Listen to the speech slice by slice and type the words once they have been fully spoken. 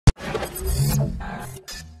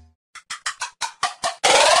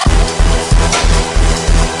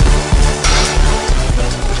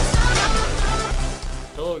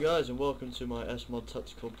guys, and welcome to my SMOD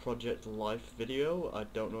Tactical Project Life video. I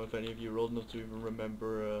don't know if any of you are old enough to even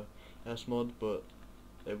remember SMOD, but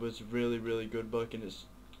it was really good back in its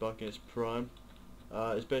prime.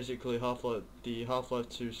 It's basically the Half-Life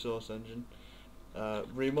 2 source engine,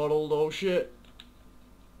 remodeled. Oh shit!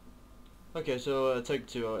 Okay, so take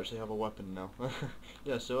two. I actually have a weapon now.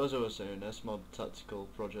 Yeah, so as I was saying, SMOD Tactical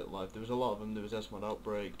Project Life. There was a lot of them. There was SMOD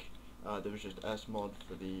Outbreak. There was just SMOD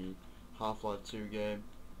for the Half-Life 2 game.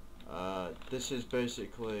 This is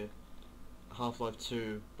basically Half-Life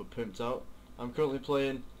 2 but pimped out. I'm currently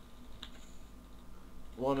playing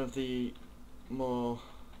one of the more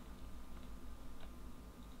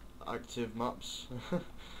active maps.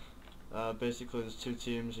 Basically there's two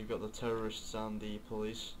teams. You've got the terrorists and the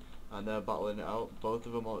police, and they're battling it out. Both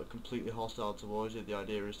of them are completely hostile towards you. The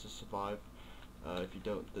idea is to survive. If you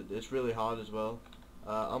don't, it's really hard as well.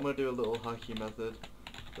 I'm gonna do a little hacky method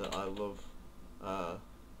that I love.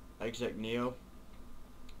 Exec Neo,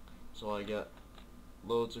 so I get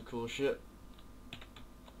loads of cool shit.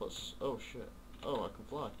 Oh shit, oh, I can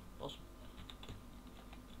fly, awesome.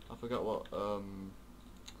 I forgot what I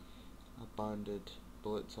binded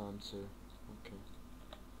bullet time to. Okay,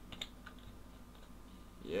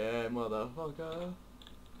 yeah, motherfucker,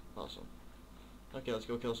 awesome. Okay, let's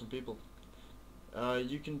go kill some people.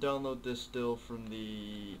 You can download this still from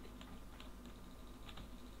the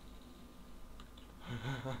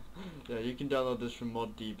yeah, you can download this from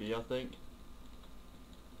ModDB, I think.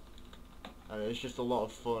 It's just a lot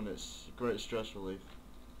of fun. It's great stress relief.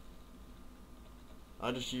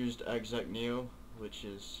 I just used Exec Neo, which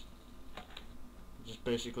is just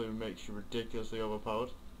basically makes you ridiculously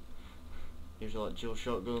overpowered. Gives you like dual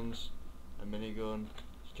shotguns, a minigun.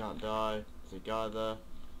 You can't die. There's a guy there.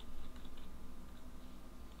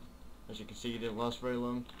 As you can see, he didn't last very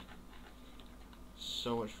long.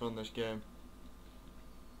 So much fun, this game.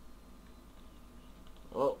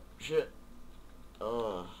 Oh shit!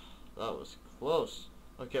 Oh, that was close.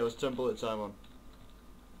 Okay, let's turn bullet time on.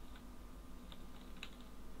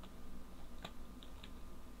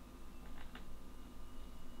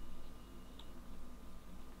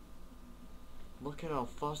 Look at how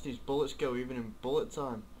fast these bullets go, even in bullet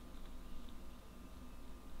time.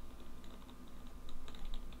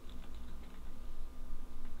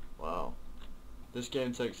 Wow. This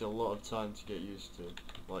game takes a lot of time to get used to,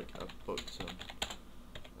 like a fuck ton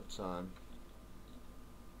of time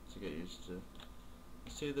to get used to.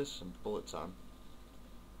 Let's see this, some bullet time.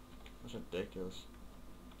 That's ridiculous.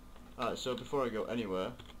 Alright, so before I go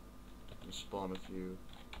anywhere, let me spawn a few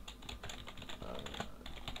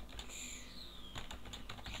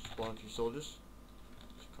soldiers.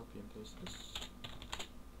 Just copy and paste this.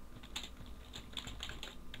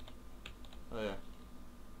 Oh yeah.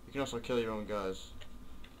 You can also kill your own guys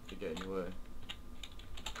if you get in your way.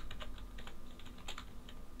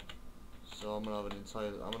 So I'm gonna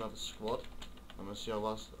have a squad. I'm gonna see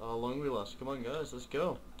how long we last. Come on guys, let's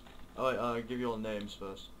go. Alright, I'll give you all names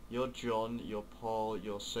first. You're John, you're Paul,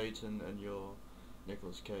 you're Satan, and you're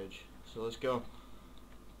Nicolas Cage. So let's go.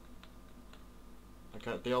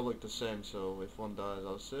 Okay, they all look the same, so if one dies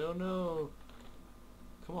I'll say, oh no.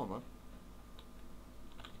 Come on man.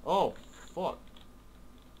 Oh fuck.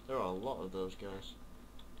 There are a lot of those guys.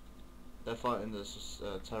 They're fighting this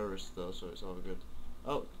terrorist though, so it's all good.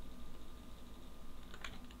 Oh.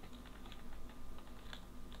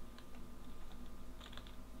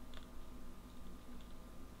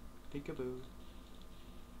 Peekaboo.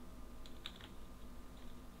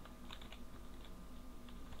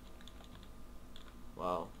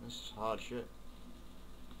 Wow, this is hard shit.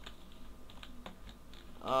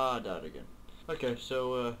 Ah, I died again. Okay,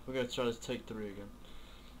 so we're gonna try to take 3 again.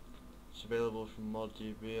 It's available from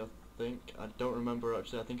ModDB, I think. I don't remember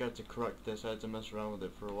actually. I think I had to crack this. I had to mess around with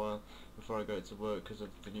it for a while before I got it to work because of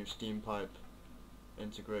the new Steam pipe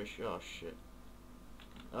integration. Oh shit.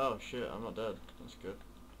 Oh shit, I'm not dead. That's good.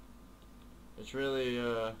 It's really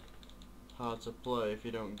hard to play if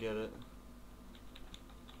you don't get it.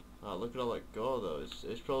 Oh, look at all that gore though.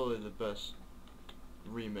 It's probably the best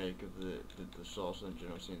remake of the source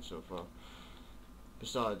engine I've seen so far.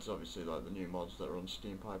 Besides, obviously, like the new mods that are on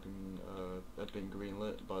Steam piping have been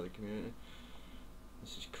greenlit by the community.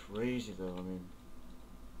 This is crazy though. I mean,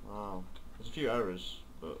 wow. There's a few errors,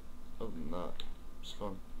 but other than that, it's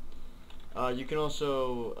fun. You can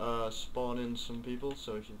also spawn in some people,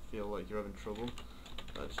 so if you feel like you're having trouble,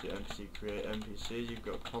 just get NPC create NPC. You've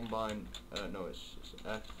got combine. No, it's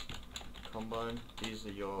F combine. These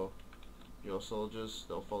are your soldiers.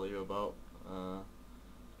 They'll follow you about.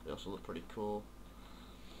 They also look pretty cool.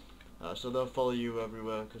 So they'll follow you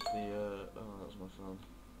everywhere because oh, that was my phone.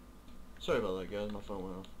 Sorry about that, guys. My phone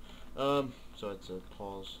went off. So it's a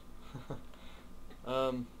pause.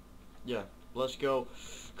 Yeah, let's go.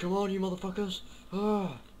 Come on, you motherfuckers!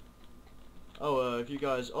 Ah. Oh, if you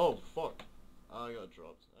guys, oh fuck, I got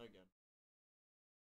dropped.